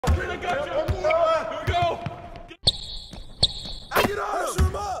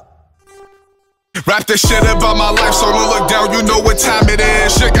Rap this shit about my life, so don't look down, you know what time it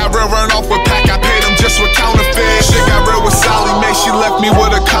is. Shit got real, run off with pack, I paid them just with counterfeit. Shit got real with Sally Mae, she left me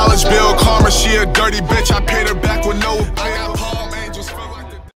with a college bill. Karma, she a dirty bitch, I paid her back with no. I got palm angels, feel like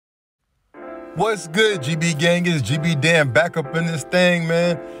the... What's good, GB gang? It's GB Dan back up in this thing,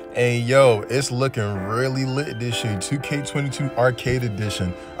 man. And yo, it's looking really lit this year, 2K22 Arcade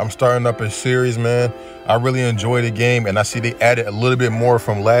Edition. I'm starting up a series, man. I really enjoy the game, and I see they added a little bit more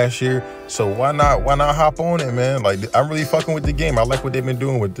from last year. So why not hop on it, man? Like, I'm really fucking with the game. I like what they've been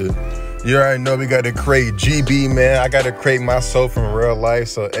doing with it. You already know we got to create GB, man. I got to create myself in real life.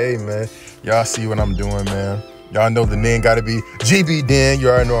 So, hey, man, y'all see what I'm doing, man. Y'all know the name got to be GB Dan.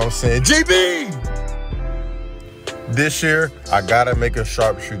 You already know what I'm saying. GB! This year, I gotta make a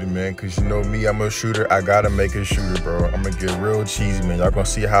sharpshooter, man, because you know me, I'm a shooter. I gotta make a shooter, bro. I'm gonna get real cheesy, man. Y'all gonna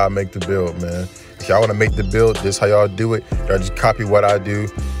see how I make the build, man. If y'all wanna make the build, this how y'all do it. Y'all just copy what I do,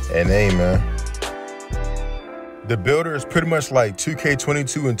 and hey, man. The builder is pretty much like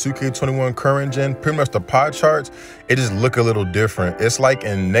 2K22 and 2K21 current gen. Pretty much the pie charts, it just look a little different. It's like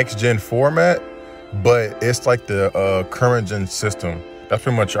in next gen format, but it's like the current gen system. That's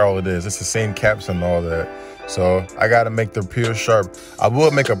pretty much all it is. It's the same caps and all that. So I gotta make the pure sharp. I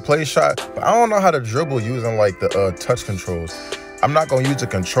will make a play shot, but I don't know how to dribble using like the touch controls. I'm not gonna use a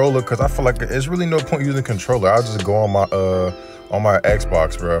controller because I feel like there's really no point using a controller. I'll just go on my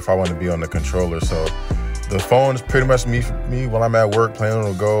Xbox, bro, if I want to be on the controller. So the phone is pretty much me when I'm at work playing on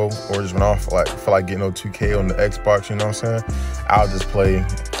the go, or just when I feel like getting no 2K on the Xbox, you know what I'm saying?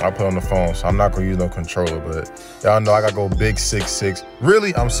 I'll play on the phone, so I'm not gonna use no controller. But y'all know I gotta go big 6'6".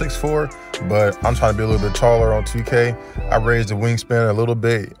 Really, I'm 6'4", but I'm trying to be a little bit taller on 2K. I raised the wingspan a little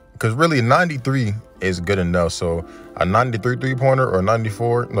bit, because really 93 is good enough. So a 93 3-pointer or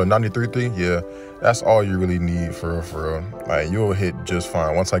 93 3, yeah, that's all you really need for real. Like, you'll hit just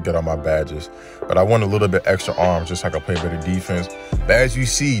fine once I get on my badges. But I want a little bit extra arms just so I can play better defense. But as you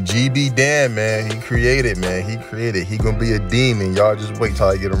see, GB Dan, man, he created, man. He gonna be a demon. Y'all just wait till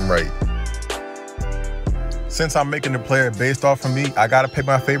I get him right. Since I'm making the player based off of me, I gotta pick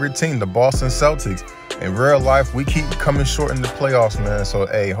my favorite team, the Boston Celtics. In real life, we keep coming short in the playoffs, man. So,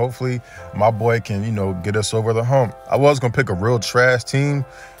 hey, hopefully my boy can, you know, get us over the hump. I was gonna pick a real trash team,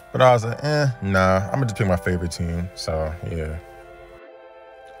 but I was like, nah, I'm gonna just pick my favorite team. So, yeah.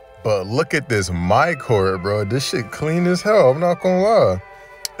 But look at this Mycareer, bro. This shit clean as hell. I'm not gonna lie.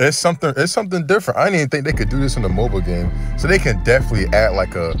 It's something different. I didn't even think they could do this in the mobile game. So they can definitely add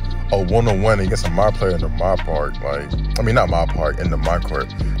like a one-on-one against a my player in the my park. Like, I mean, not my park, in the Mycareer.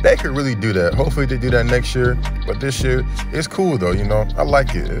 They could really do that. Hopefully they do that next year. But this year, it's cool though, you know. I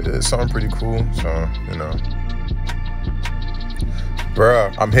like it. It's something pretty cool. So, you know.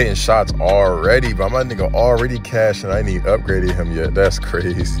 Bruh, I'm hitting shots already, but my nigga already cashed and I ain't even upgraded him yet. That's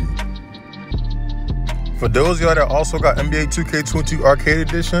crazy. For those of y'all that also got NBA 2K22 Arcade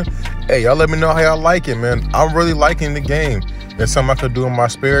Edition, hey, y'all let me know how y'all like it, man. I'm really liking the game. It's something I could do in my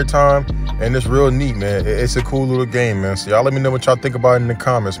spare time, and it's real neat, man. It's a cool little game, man. So y'all let me know what y'all think about it in the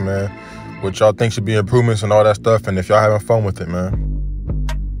comments, man. What y'all think should be improvements and all that stuff, and if y'all having fun with it, man.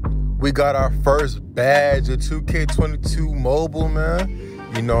 We got our first badge of 2K22 mobile, man.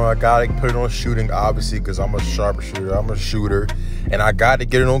 You know, I gotta put it on shooting, obviously, because I'm a sharpshooter. I'm a shooter, and I gotta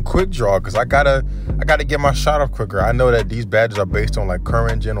get it on quick draw because I gotta get my shot off quicker. I know that these badges are based on like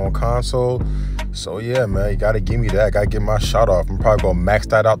current gen on console, so yeah, man, you gotta give me that. I gotta get my shot off. I'm probably gonna max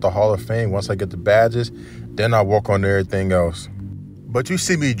that out the Hall of Fame once I get the badges. Then I work on everything else. But you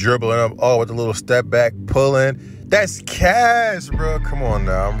see me dribbling up, with a little step back, pulling. That's cash, bro. Come on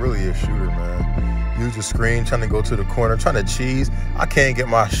now, I'm really a shooter, man. Use the screen, trying to go to the corner, trying to cheese. I can't get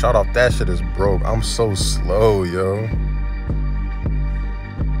my shot off. That shit is broke. I'm so slow, yo.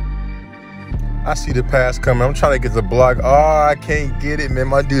 I see the pass coming. I'm trying to get the block. Oh, I can't get it, man.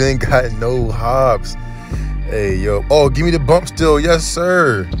 My dude ain't got no hops. Hey, yo. Oh, give me the bump still. Yes,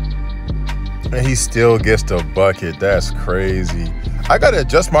 sir. And he still gets the bucket. That's crazy. I got to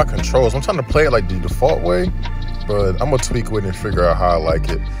adjust my controls. I'm trying to play it like the default way, but I'm going to tweak with it and figure out how I like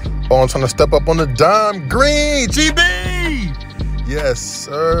it. Oh, I'm trying to step up on the dime. Green, GB! Yes,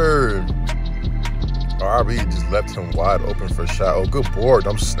 sir. RB just left him wide open for a shot. Oh, good board.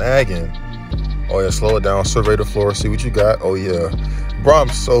 I'm snagging. Oh, yeah, slow it down. Survey the floor. See what you got. Oh, yeah. Bro, I'm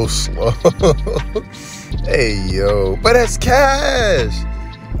so slow. Hey, yo. But that's cash.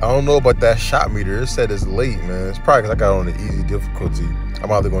 I don't know about that shot meter. It said it's late, man. It's probably because I got on the easy difficulty.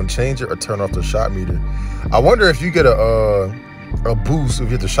 I'm either going to change it or turn off the shot meter. I wonder if you get a boost if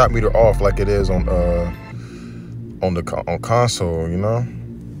you get the shot meter off like it is on console, you know?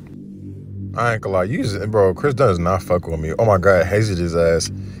 I ain't gonna lie, bro, Chris Dunn does not fuck with me. Oh my God, hated his ass.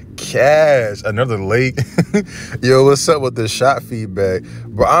 Cash, another late. Yo, what's up with the shot feedback?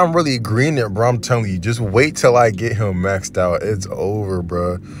 Bro, I'm really greening it, bro. I'm telling you, just wait till I get him maxed out. It's over,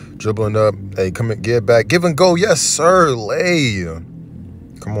 bro. Dribbling up. Hey, come and get back. Give and go. Yes, sir. Lay.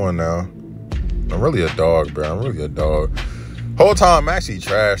 Come on now. I'm really a dog, bro. I'm really a dog. Whole time I'm actually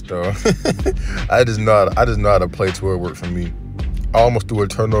trash though. I just know how to play to where it worked for me. I almost threw a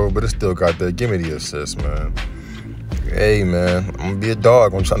turnover, but it still got there. Give me the assist, man. Hey, man, I'm gonna be a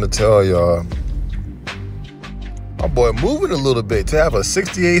dog. I'm trying to tell y'all. My boy moving a little bit to have a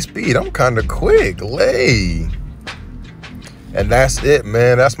 68 speed. I'm kind of quick. Lay. And that's it,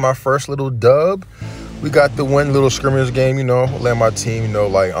 man. That's my first little dub. We got the one little scrimmage game, you know, let my team know,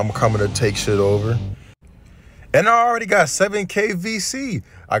 like, I'm coming to take shit over. And I already got 7K VC.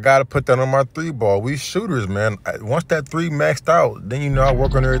 I got to put that on my 3-ball. We shooters, man. Once that 3 maxed out, then, you know, I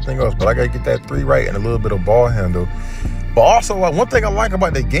work on everything else. But I got to get that 3 right and a little bit of ball handle. But also, one thing I like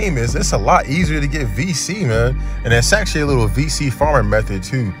about the game is it's a lot easier to get VC, man. And it's actually a little VC farming method,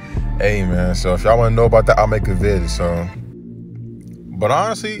 too. Hey, man, so if y'all want to know about that, I'll make a vid, so. But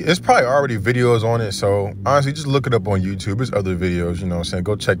honestly, it's probably already videos on it. So honestly, just look it up on YouTube. There's other videos, you know what I'm saying?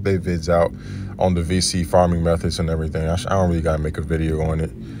 Go check their vids out on the VC farming methods and everything. I don't really got to make a video on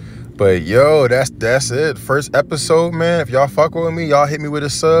it. But yo, that's it. First episode, man. If y'all fuck with me, y'all hit me with a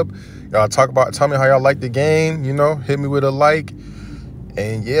sub. Y'all tell me how y'all like the game, you know, hit me with a like.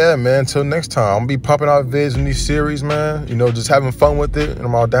 And yeah, man, until next time, I'm gonna be pumping out vids in these series, man. You know, just having fun with it in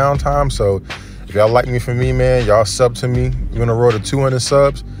my downtime. So if y'all like me for me, man, y'all sub to me. We're gonna roll to 200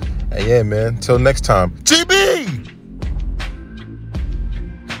 subs. And yeah, man, till next time. GB!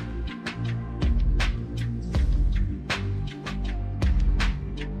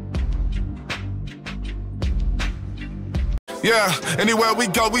 Yeah, anywhere we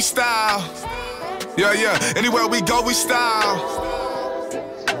go, we style. Yeah, anywhere we go, we style.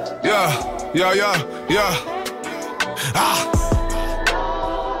 Yeah. Ah.